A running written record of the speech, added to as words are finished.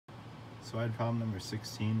So I had problem number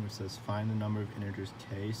 16, which says find the number of integers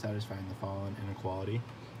k satisfying the following inequality.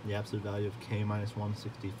 The absolute value of k minus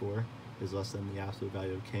 164 is less than the absolute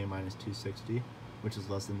value of k minus 260, which is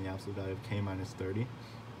less than the absolute value of k minus 30.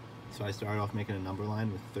 So I started off making a number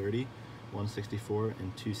line with 30, 164,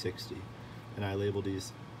 and 260. And I labeled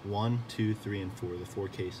these 1, 2, 3, and 4, the four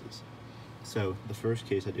cases. So the first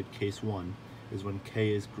case I did case 1 is when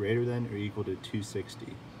k is greater than or equal to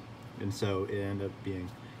 260. And so it ended up being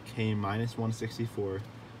k minus 164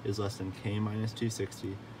 is less than k minus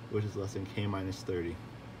 260, which is less than k minus 30.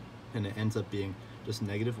 And it ends up being just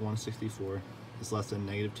negative 164 is less than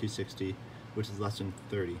negative 260, which is less than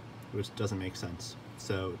 30, which doesn't make sense.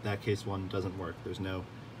 So that case 1 doesn't work. There's no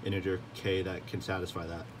integer k that can satisfy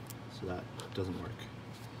that. So that doesn't work.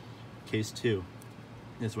 Case 2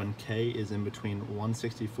 is when k is in between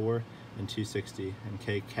 164 and 260, and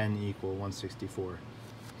k can equal 164.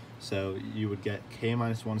 So you would get k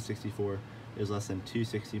minus 164 is less than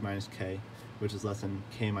 260 minus k, which is less than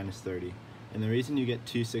k minus 30. And the reason you get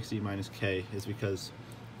 260 minus k is because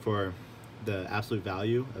for the absolute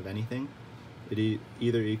value of anything, it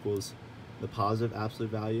either equals the positive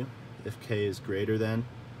absolute value if k is greater than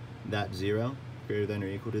that 0, greater than or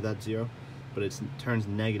equal to that 0, but it turns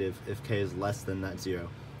negative if k is less than that 0.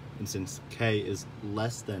 And since k is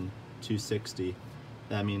less than 260,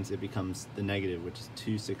 that means it becomes the negative, which is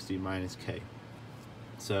 260 minus k.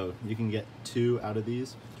 So you can get 2 out of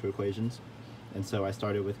these two equations. And so I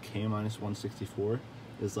started with k minus 164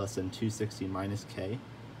 is less than 260 minus k.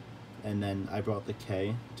 And then I brought the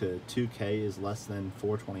k to 2k is less than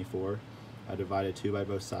 424. I divided 2 by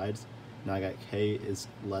both sides. Now I got k is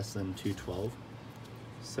less than 212.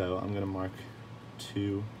 So I'm going to mark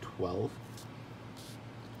 212.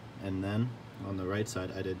 And then on the right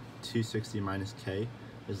side, I did 260 minus k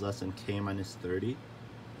is less than k minus 30,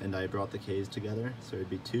 and I brought the k's together, so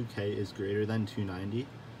it'd be 2k is greater than 290,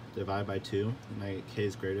 divide by 2, and I get k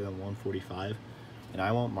is greater than 145, and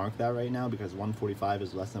I won't mark that right now because 145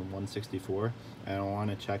 is less than 164, and I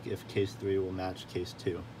want to check if case 3 will match case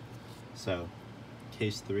 2. So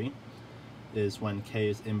case 3 is when k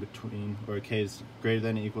is in between, or k is greater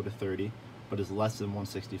than or equal to 30, but is less than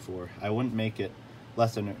 164. I wouldn't make it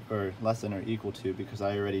less than or equal to because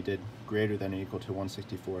I already did greater than or equal to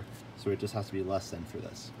 164, so it just has to be less than for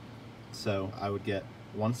this. So I would get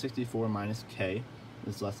 164 minus k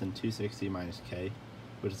is less than 260 minus k,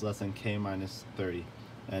 which is less than k minus 30.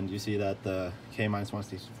 And you see that the k minus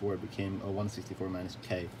 164 became a 164 minus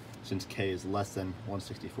k, since k is less than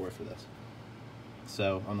 164 for this.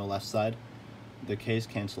 So on the left side, the k's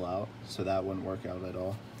cancel out, so that wouldn't work out at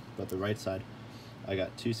all. But the right side, I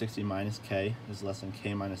got 260 minus k is less than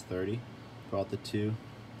k minus 30. Brought the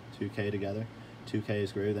 2k together. 2k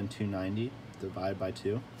is greater than 290, divide by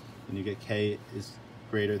 2, and you get k is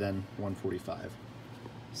greater than 145.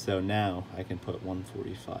 So now I can put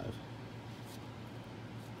 145.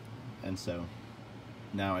 And so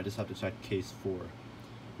now I just have to check case 4,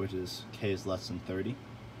 which is k is less than 30.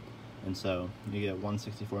 And so you get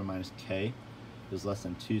 164 minus k is less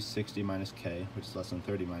than 260 minus k, which is less than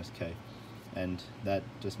 30 minus k. And that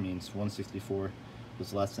just means 164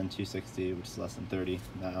 is less than 260, which is less than 30.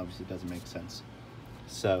 That obviously doesn't make sense.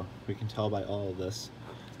 So we can tell by all of this,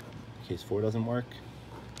 case 4 doesn't work.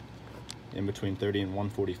 In between 30 and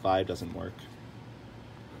 145 doesn't work.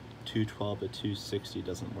 212 to 260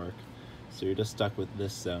 doesn't work. So you're just stuck with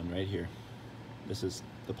this zone right here. This is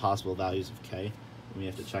the possible values of k, and we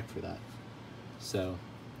have to check for that. So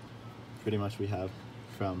pretty much we have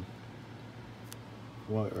from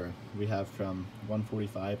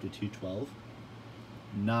 145 to 212,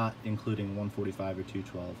 not including 145 or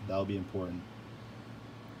 212. That'll be important.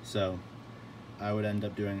 So I would end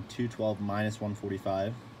up doing 212 minus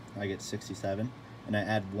 145. I get 67, and I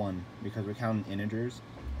add 1 because we're counting integers,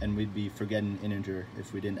 and we'd be forgetting an integer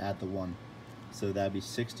if we didn't add the 1. So that'd be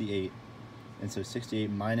 68, and so 68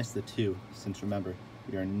 minus the 2, since remember,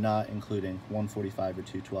 we are not including 145 or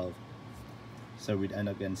 212. So we'd end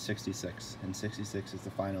up getting 66, and 66 is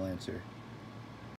the final answer.